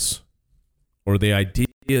bias, or the idea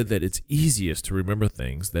that it's easiest to remember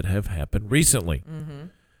things that have happened recently.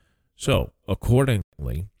 So,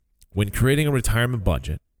 accordingly, when creating a retirement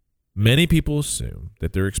budget, many people assume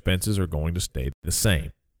that their expenses are going to stay the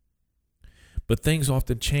same. But things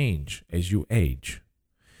often change as you age.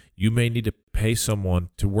 You may need to pay someone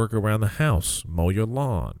to work around the house, mow your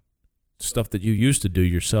lawn, stuff that you used to do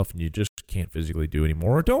yourself and you just can't physically do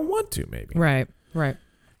anymore or don't want to, maybe. Right.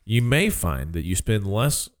 You may find that you spend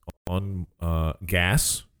less on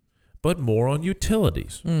gas, but more on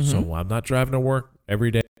utilities. So I'm not driving to work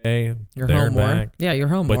every day, You're there home and more. back, Yeah, you're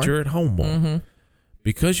home but more. you're at home more.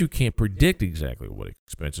 Because you can't predict exactly what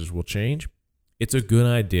expenses will change, it's a good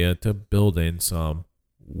idea to build in some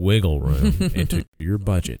wiggle room into your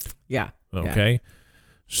budget. Yeah. Okay.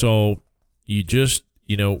 So you just,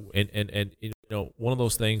 and one of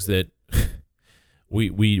those things that we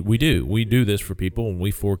do this for people when we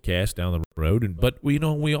forecast down the road. But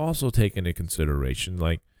we also take into consideration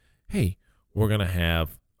like, hey, we're going to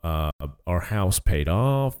have our house paid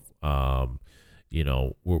off. We're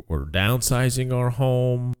downsizing our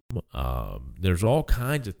home. There's all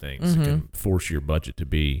kinds of things that can force your budget to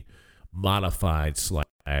be modified /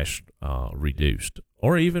 reduced,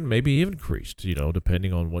 or even maybe increased.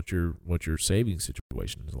 Depending on what your saving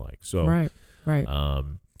situation is like. So Right.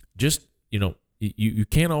 just you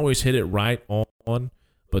can't always hit it right on,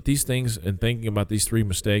 but these things and thinking about these 3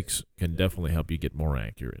 mistakes can definitely help you get more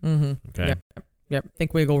accurate. Okay. Yep.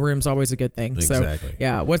 Think wiggle room's always a good thing. Exactly. So,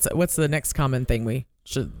 yeah. What's the next common thing a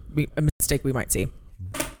mistake we might see?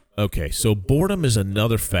 Okay, so boredom is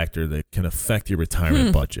another factor that can affect your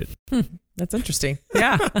retirement budget. That's interesting.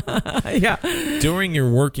 Yeah. Yeah. During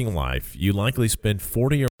your working life, you likely spend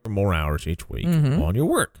 40 or more hours each week on your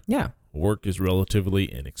work. Yeah. Work is relatively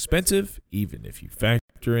inexpensive, even if you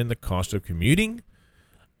factor in the cost of commuting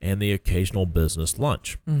and the occasional business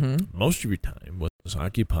lunch. Most of your time was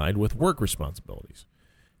occupied with work responsibilities.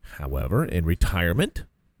 However, in retirement,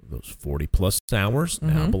 those 40 plus hours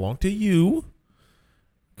now belong to you.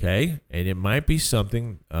 Okay. And it might be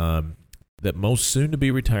something that most soon to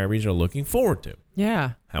be retirees are looking forward to.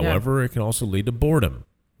 Yeah. However, it can also lead to boredom.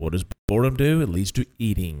 What does boredom do? It leads to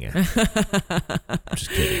eating. I'm just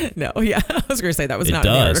kidding. No, yeah. I was going to say that was It not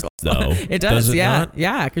does, in the article. though. It does, Does it yeah. not?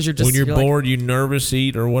 Yeah, because you're just... When you're like, bored, you nervous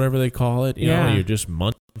eat or whatever they call it. You know, Yeah. you're just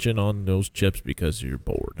munching on those chips because you're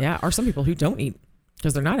bored. yeah, or some people who don't eat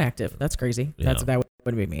because they're not active. That's crazy. Yeah. That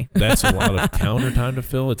would be me. That's a lot of counter time to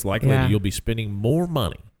fill. It's likely Yeah. that you'll be spending more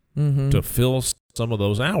money to fill some of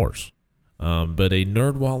those hours. But a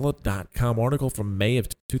nerdwallet.com article from May of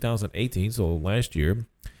 2018, so last year,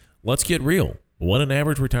 let's get real. What an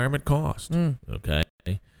average retirement cost. Okay.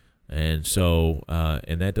 And so,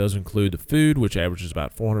 and that does include the food, which averages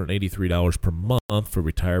about $483 per month for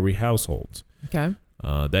retiree households. Okay.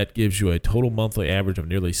 That gives you a total monthly average of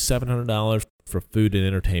nearly $700 for food and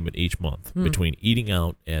entertainment each month between eating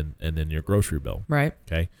out and then your grocery bill. Right.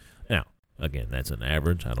 Okay. Now, again, that's an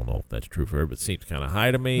average. I don't know if that's true for everybody. It seems kind of high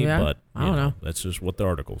to me, Yeah, but I don't know. that's just what the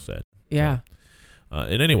article said. Yeah,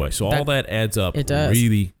 And anyway, so all that adds up it does.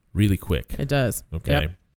 really, really quick. it does. Okay.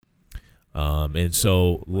 Yep. And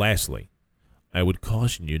so, lastly, I would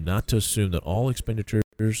caution you not to assume that all expenditures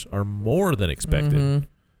are more than expected.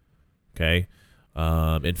 Okay.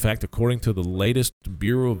 In fact, according to the latest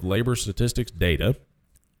Bureau of Labor Statistics data,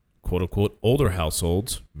 quote unquote, older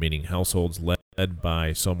households, meaning households led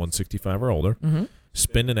by someone 65 or older,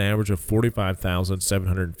 spend an average of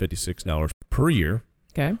 $45,756 per year,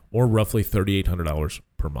 Okay. or roughly $3,800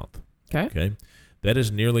 per month. Okay. Okay. That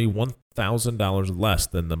is nearly $1,000 less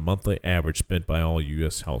than the monthly average spent by all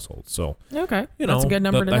U.S. households. So, Okay. you know, That's a good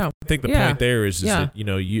number to know. I think the Yeah. point there is Yeah. that, you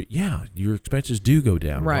know, your expenses do go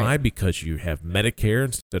down. Right. Why? Because you have Medicare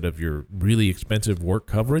instead of your really expensive work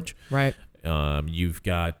coverage. Right. You've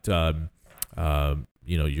got,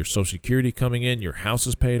 you know, your Social Security coming in, your house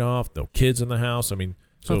is paid off, no kids in the house. I mean,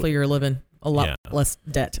 so Hopefully you're living a lot Yeah. less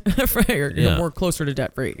debt. You're Yeah. more closer to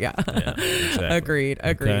debt free. Yeah. exactly. Agreed.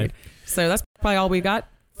 Okay. So that's probably all we got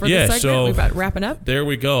for Yeah, this segment. so- We've got wrapping up. There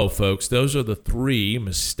we go, folks. Those are the 3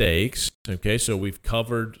 mistakes. Okay, so we've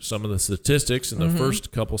covered some of the statistics in the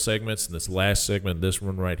first couple segments. In this last segment, this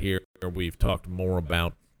one right here, we've talked more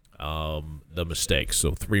about the mistakes.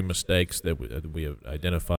 So 3 mistakes that we have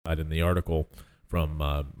identified in the article from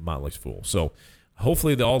Motley's Fool. So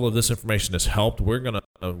hopefully all of this information has helped. We're going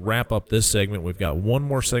to wrap up this segment. We've got one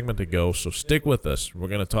more segment to go, so stick with us. We're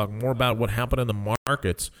going to talk more about what happened in the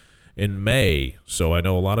markets in May. So I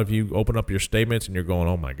know a lot of you open up your statements and you're going,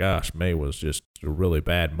 oh my gosh, May was just a really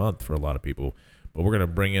bad month for a lot of people. But we're going to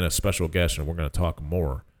bring in a special guest and we're going to talk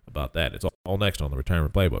more about that. It's all next on the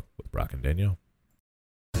Retirement Playbook with Brock and Danielle.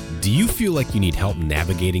 Do you feel like you need help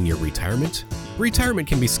navigating your retirement? Retirement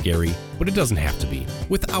can be scary, but it doesn't have to be.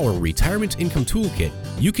 With our Retirement Income Toolkit,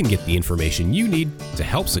 you can get the information you need to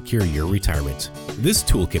help secure your retirement. This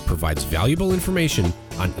toolkit provides valuable information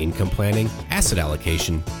on income planning, asset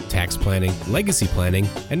allocation, tax planning, legacy planning,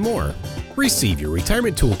 and more. Receive your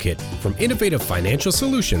Retirement Toolkit from Innovative Financial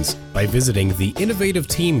Solutions by visiting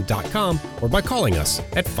theinnovativeteam.com or by calling us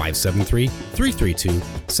at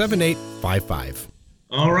 573-332-7855.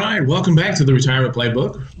 All right, welcome back to the Retirement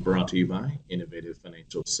Playbook, brought to you by Innovative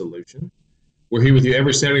Financial Solutions. We're here with you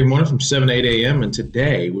every Saturday morning from 7 to 8 a.m., and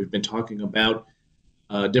today we've been talking about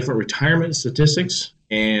different retirement statistics,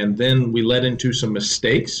 and then we led into some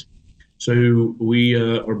mistakes. So we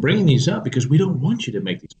are bringing these up because we don't want you to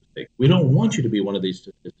make these mistakes. We don't want you to be one of these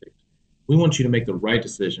statistics. We want you to make the right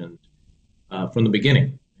decisions from the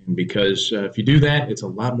beginning, and because if you do that, it's a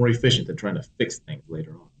lot more efficient than trying to fix things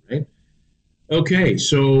later on, right? Okay,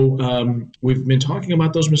 so we've been talking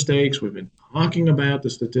about those mistakes. We've been talking about the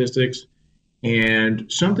statistics, and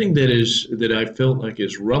something that I felt like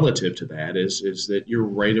is relative to that is that your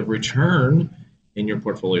rate of return in your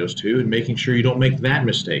portfolios too, and making sure you don't make that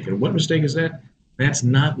mistake. And what mistake is that? That's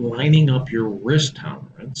not lining up your risk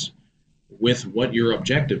tolerance with what your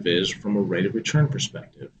objective is from a rate of return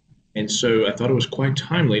perspective. And so I thought it was quite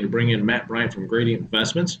timely to bring in Matt Bryant from Gradient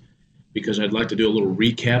Investments, because I'd like to do a little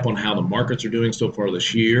recap on how the markets are doing so far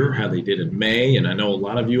this year, how they did in May. And I know a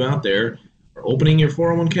lot of you out there are opening your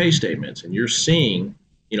 401k statements and you're seeing,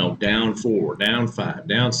 down 4, down 5,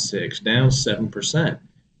 down 6, down 7%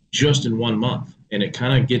 just in 1 month. And it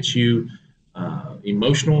kind of gets you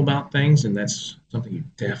emotional about things, and that's something you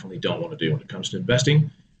definitely don't want to do when it comes to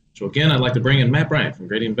investing. So again, I'd like to bring in Matt Bryant from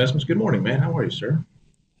Gradient Investments. Good morning, Matt. How are you, sir?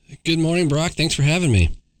 Good morning, Brock. Thanks for having me.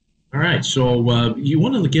 All right, so you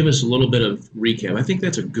wanted to give us a little bit of recap. I think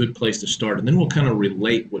that's a good place to start, and then we'll kind of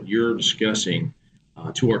relate what you're discussing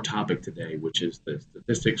to our topic today, which is the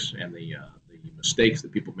statistics and the mistakes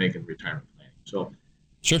that people make in retirement planning. So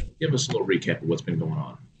Sure. give us a little recap of what's been going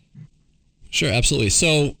on. Sure, absolutely.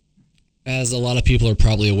 So, as a lot of people are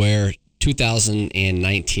probably aware,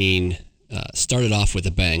 2019 started off with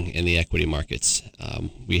a bang in the equity markets.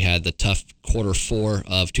 We had the tough Q4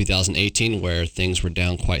 of 2018 where things were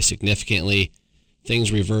down quite significantly.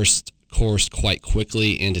 Things reversed course quite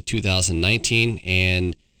quickly into 2019,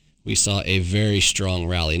 and we saw a very strong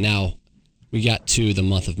rally. Now, we got to the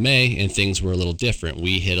month of May, and things were a little different.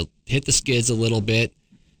 We hit the skids a little bit.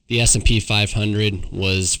 The S&P 500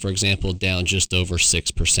 was, for example, down just over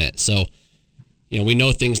 6%. So, we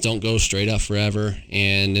know things don't go straight up forever.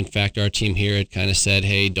 And in fact, our team here had kind of said,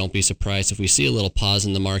 hey, don't be surprised if we see a little pause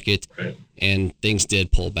in the market. Right. And things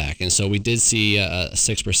did pull back. And so we did see a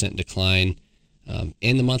 6% decline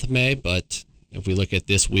in the month of May. But if we look at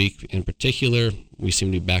this week in particular, we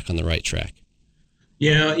seem to be back on the right track.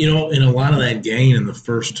 Yeah, and a lot of that gain in the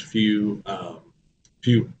first few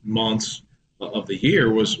months of the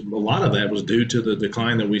year was a lot of that was due to the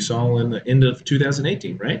decline that we saw in the end of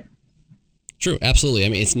 2018, right? True, absolutely. I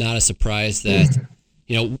mean, it's not a surprise that,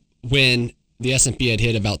 when the S&P had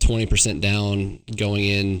hit about 20% down going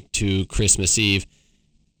into Christmas Eve,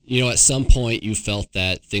 at some point you felt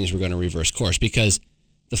that things were going to reverse course because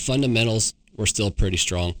the fundamentals were still pretty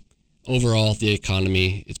strong. Overall, the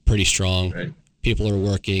economy is pretty strong. Right. People are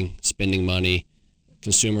working, spending money.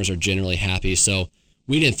 Consumers are generally happy. So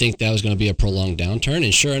we didn't think that was going to be a prolonged downturn.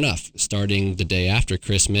 And sure enough, starting the day after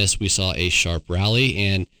Christmas, we saw a sharp rally,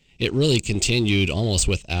 and it really continued almost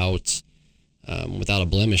without a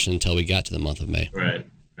blemish until we got to the month of May. Right.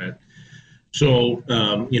 So,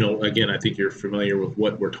 again, I think you're familiar with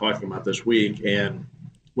what we're talking about this week. And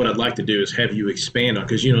what I'd like to do is have you expand on,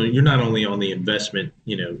 because, you're not only on the investment,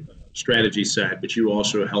 strategy side, but you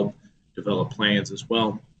also help develop plans as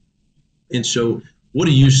well. And so what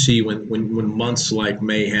do you see when months like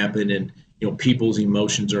May happen and, people's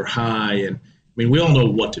emotions are high? And I mean, we all know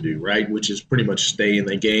what to do, right? Which is pretty much stay in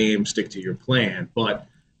the game, stick to your plan. But,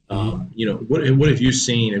 what have you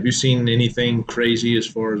seen? Have you seen anything crazy as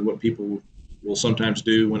far as what people will sometimes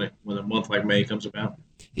do when a month like May comes about?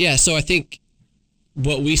 Yeah, so I think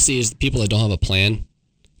what we see is the people that don't have a plan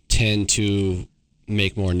tend to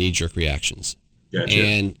make more knee-jerk reactions. Gotcha.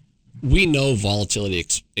 And we know volatility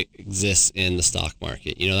exists in the stock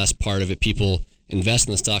market. That's part of it. People invest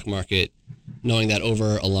in the stock market knowing that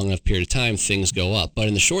over a long enough period of time, things go up. But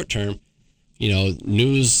in the short term,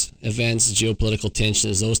 news events, geopolitical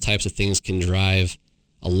tensions, those types of things can drive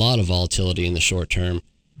a lot of volatility in the short term.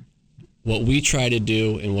 What we try to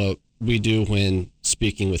do and what we do when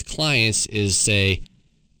speaking with clients is say,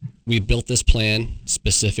 we built this plan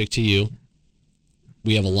specific to you.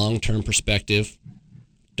 We have a long-term perspective.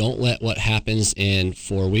 Don't let what happens in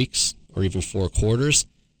 4 weeks or even 4 quarters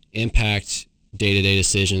impact day-to-day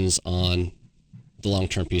decisions on the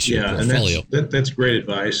long-term piece of your portfolio. And that's great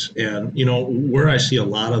advice. And, where I see a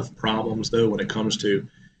lot of problems, though, when it comes to,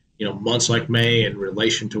 months like May in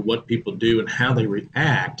relation to what people do and how they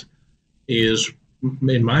react is,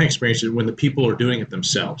 in my experience, when the people are doing it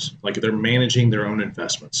themselves, like they're managing their own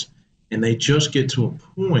investments. And they just get to a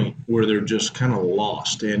point where they're just kind of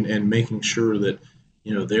lost and making sure that,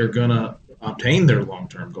 they're going to obtain their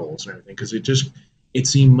long-term goals and everything, because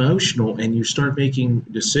it's emotional, and you start making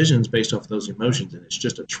decisions based off of those emotions, and it's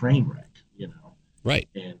just a train wreck, Right.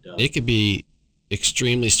 And it could be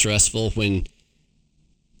extremely stressful when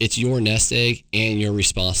it's your nest egg and you're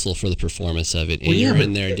responsible for the performance of it, and you're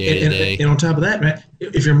in there day to day. And on top of that, man,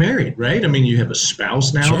 if you're married, right? I mean, you have a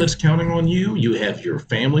spouse now Sure. that's counting on you. You have your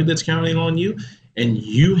family that's counting on you, and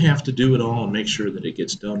you have to do it all and make sure that it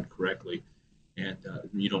gets done correctly, and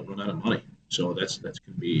you don't run out of money. So that's going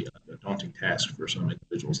to be a daunting task for some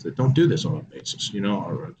individuals that don't do this on a basis, a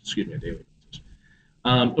daily basis.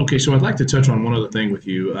 Okay, so I'd like to touch on one other thing with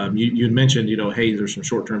you. You mentioned, hey, there's some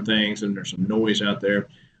short-term things and there's some noise out there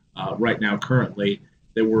right now currently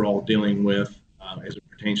that we're all dealing with as it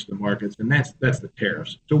pertains to the markets, and that's the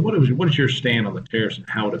tariffs. So what is your stand on the tariffs and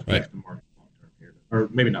how it affects the market long-term here? Or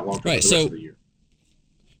maybe not long-term, but the rest of the year.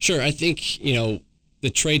 Sure, I think, the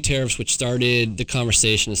trade tariffs, which started the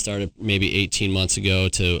conversation, started maybe 18 months ago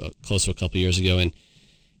to close to a couple years ago. And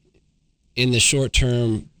in the short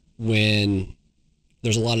term, when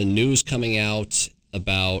there's a lot of news coming out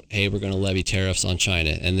about, hey, we're going to levy tariffs on China,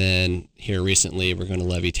 and then here recently we're going to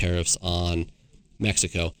levy tariffs on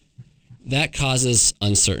Mexico, that causes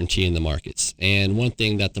uncertainty in the markets. And one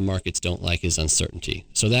thing that the markets don't like is uncertainty.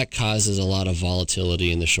 So that causes a lot of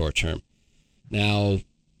volatility in the short term. Now,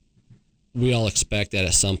 we all expect that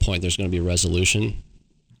at some point there's going to be a resolution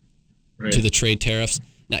to the trade tariffs.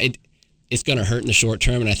 Now, it's going to hurt in the short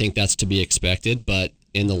term, and I think that's to be expected, but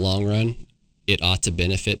in the long run, it ought to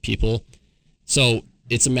benefit people. So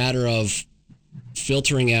it's a matter of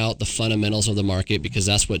filtering out the fundamentals of the market, because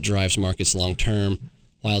that's what drives markets long term,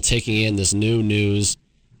 while taking in this new news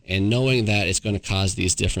and knowing that it's going to cause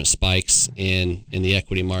these different spikes in the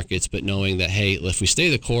equity markets, but knowing that, hey, if we stay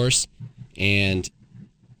the course and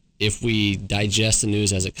if we digest the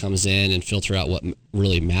news as it comes in and filter out what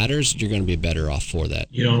really matters, you're going to be better off for that.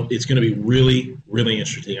 It's going to be really, really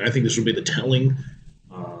interesting. I think this will be the telling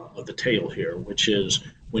of the tale here, which is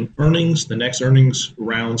when the next earnings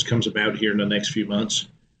rounds comes about here in the next few months,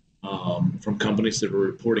 from companies that are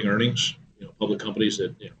reporting earnings, public companies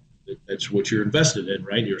that, that's what you're invested in,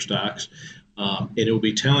 right? Your stocks. And it will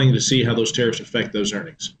be telling to see how those tariffs affect those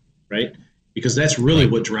earnings, right? Because that's really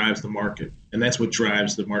what drives the market, and that's what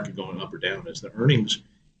drives the market going up or down is the earnings.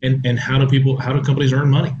 And how do companies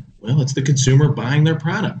earn money? Well, it's the consumer buying their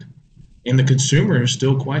product, and the consumer is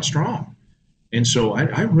still quite strong. And so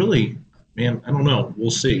I really, man, I don't know.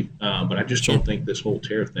 We'll see. But I just don't think this whole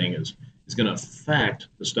tariff thing is going to affect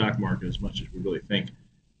the stock market as much as we really think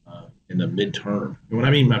in the midterm. And what I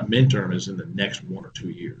mean by midterm is in the next 1 or 2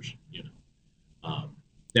 years.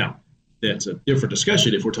 Now, that's a different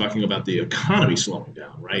discussion if we're talking about the economy slowing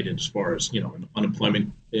down, right? And as far as,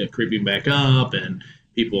 unemployment creeping back up and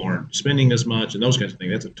people aren't spending as much and those kinds of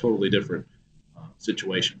things, that's a totally different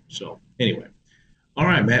situation. So anyway. All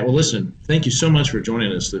right, Matt. Well, listen, thank you so much for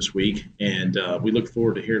joining us this week, and we look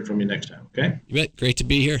forward to hearing from you next time, okay? You bet. Great to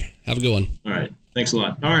be here. Have a good one. All right. Thanks a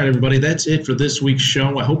lot. All right, everybody. That's it for this week's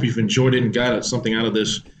show. I hope you've enjoyed it and got something out of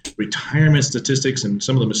this retirement statistics and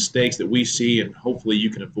some of the mistakes that we see, and hopefully you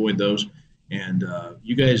can avoid those. And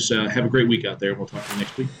you guys have a great week out there, and we'll talk to you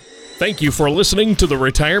next week. Thank you for listening to the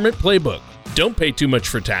Retirement Playbook. Don't pay too much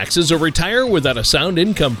for taxes or retire without a sound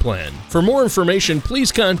income plan. For more information,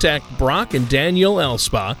 please contact Brock and Danielle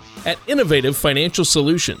Elspa at Innovative Financial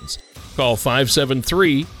Solutions. Call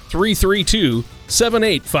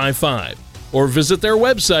 573-332-7855 or visit their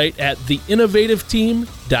website at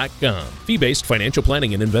theinnovativeteam.com. Fee-based financial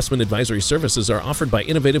planning and investment advisory services are offered by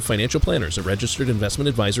Innovative Financial Planners, a registered investment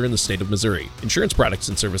advisor in the state of Missouri. Insurance products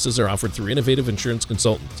and services are offered through Innovative Insurance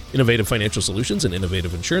Consultants. Innovative Financial Solutions and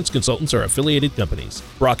Innovative Insurance Consultants are affiliated companies.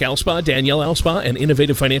 Brock Elspa, Danielle Elspa, and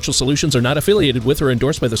Innovative Financial Solutions are not affiliated with or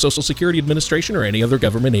endorsed by the Social Security Administration or any other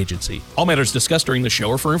government agency. All matters discussed during the show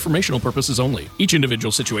are for informational purposes only. Each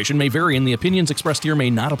individual situation may vary, and the opinions expressed here may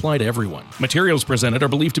not apply to everyone. Materials presented are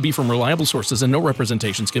believed to be from reliable sources, and no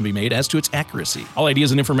representations can be made as to its accuracy. All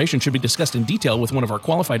ideas and information should be discussed in detail with one of our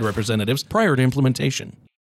qualified representatives prior to implementation.